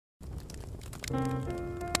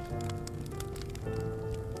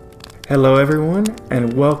Hello everyone,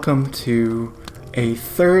 and welcome to a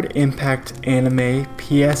Third Impact Anime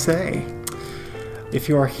PSA. If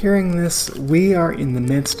you are hearing this, we are in the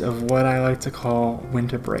midst of what I like to call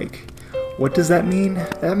winter break. What does that mean?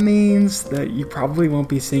 That means that you probably won't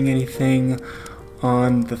be seeing anything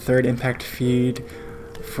on the Third Impact feed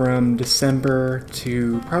from December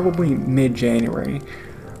to probably mid-January.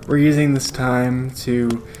 We're using this time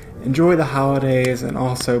to enjoy the holidays and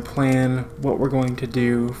also plan what we're going to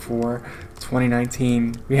do for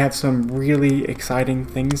 2019. We have some really exciting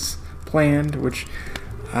things planned, which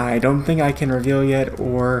I don't think I can reveal yet,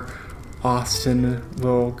 or Austin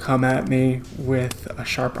will come at me with a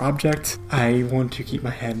sharp object. I want to keep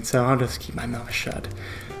my head, so I'll just keep my mouth shut.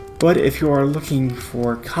 But if you are looking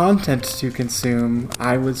for content to consume,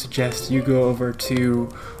 I would suggest you go over to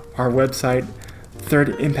our website,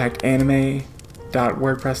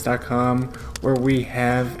 thirdimpactanime.wordpress.com, where we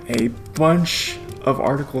have a bunch of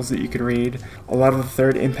articles that you could read. A lot of the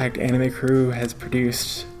Third Impact Anime crew has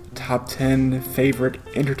produced top 10 favorite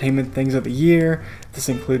entertainment things of the year. This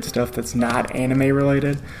includes stuff that's not anime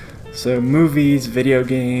related, so movies, video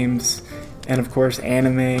games, and of course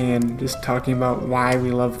anime, and just talking about why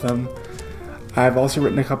we love them. I've also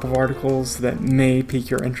written a couple of articles that may pique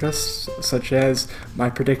your interest, such as my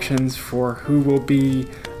predictions for who will be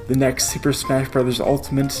the next Super Smash Bros.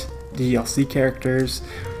 Ultimate DLC characters,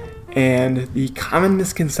 and the common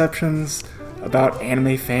misconceptions about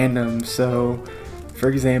anime fandom. So, for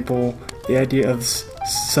example, the idea of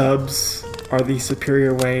subs are the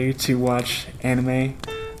superior way to watch anime,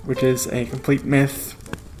 which is a complete myth.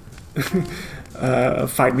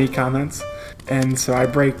 Fight me comments. And so I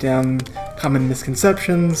break down common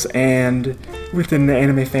misconceptions and within the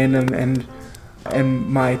anime fandom and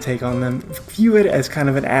my take on them. View it as kind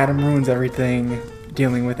of an Adam ruins everything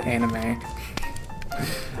dealing with anime.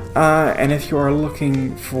 And if you are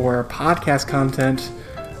looking for podcast content,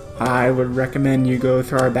 I would recommend you go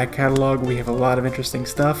through our back catalog. We have a lot of interesting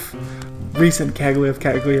stuff. Recent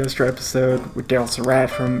Cagliostro episode with Daryl Surratt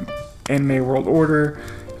from Anime World Order,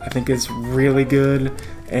 I think is really good,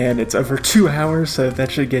 and it's over 2 hours, so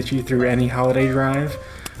that should get you through any holiday drive.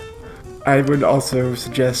 I would also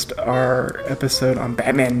suggest our episode on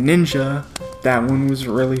Batman Ninja. That one was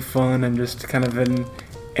really fun and just kind of an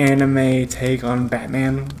anime take on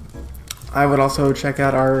Batman. I would also check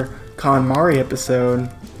out our KonMari episode,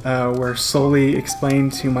 where Sully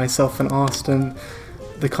explained to myself and Austin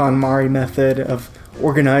the KonMari method of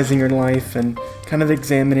organizing your life and kind of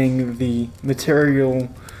examining the material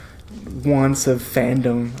wants of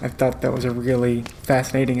fandom. I thought that was a really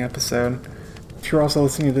fascinating episode. If you're also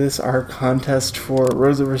listening to this, our contest for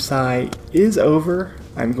Rose of Versailles is over.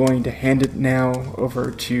 I'm going to hand it now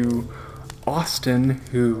over to Austin,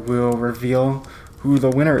 who will reveal who the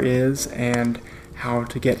winner is and how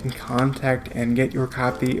to get in contact and get your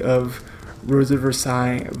copy of Rose of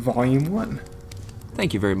Versailles Volume 1.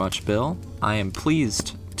 Thank you very much, Bill. I am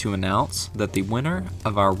pleased to announce that the winner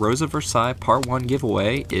of our Rose of Versailles Part 1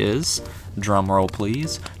 giveaway is, drumroll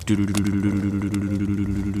please,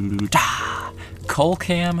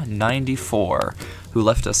 Colcam94, who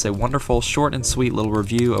left us a wonderful, short and sweet little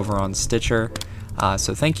review over on Stitcher.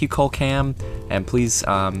 So thank you, Colcam, and please,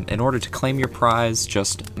 in order to claim your prize,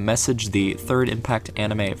 just message the Third Impact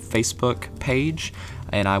Anime Facebook page,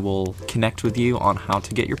 and I will connect with you on how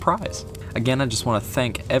to get your prize. Again, I just want to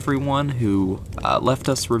thank everyone who left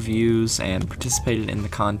us reviews and participated in the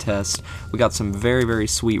contest. We got some very, very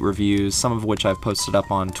sweet reviews, some of which I've posted up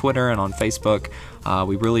on Twitter and on Facebook.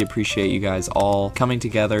 We really appreciate you guys all coming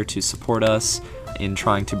together to support us in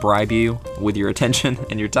trying to bribe you with your attention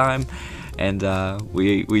and your time, and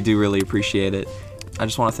we do really appreciate it. I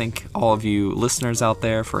just want to thank all of you listeners out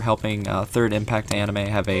there for helping Third Impact Anime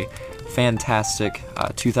have a fantastic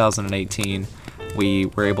 2018. We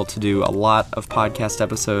were able to do a lot of podcast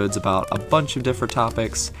episodes about a bunch of different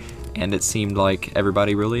topics, and it seemed like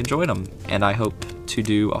everybody really enjoyed them. And I hope to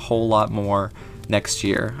do a whole lot more next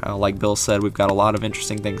year. Like Bill said, we've got a lot of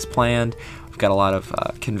interesting things planned. We've got a lot of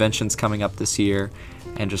conventions coming up this year,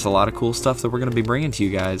 and just a lot of cool stuff that we're going to be bringing to you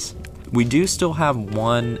guys. We do still have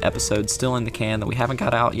one episode still in the can that we haven't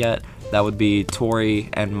got out yet. That would be Tori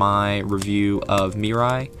and my review of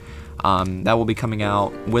Mirai. That will be coming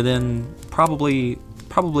out within probably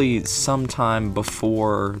sometime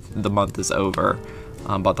before the month is over,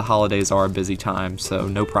 but the holidays are a busy time, so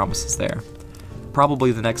no promises there.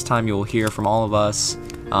 Probably the next time you'll hear from all of us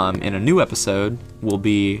in a new episode will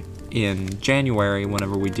be in January,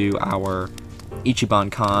 whenever we do our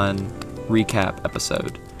Ichiban Con recap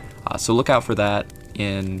episode. So look out for that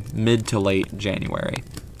in mid to late January.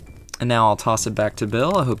 And now I'll toss it back to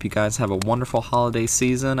Bill. I hope you guys have a wonderful holiday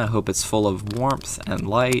season. I hope it's full of warmth and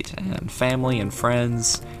light and family and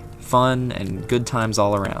friends, fun and good times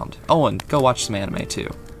all around. Oh, and go watch some anime too.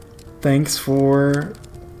 Thanks for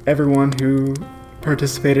everyone who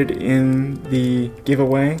participated in the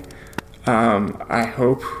giveaway. I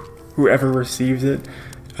hope whoever receives it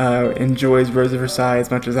enjoys Rose of Versailles as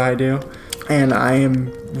much as I do. And I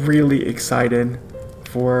am really excited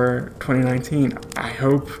for 2019. I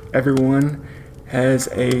hope everyone has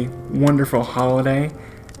a wonderful holiday,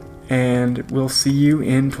 and we'll see you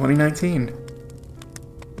in 2019.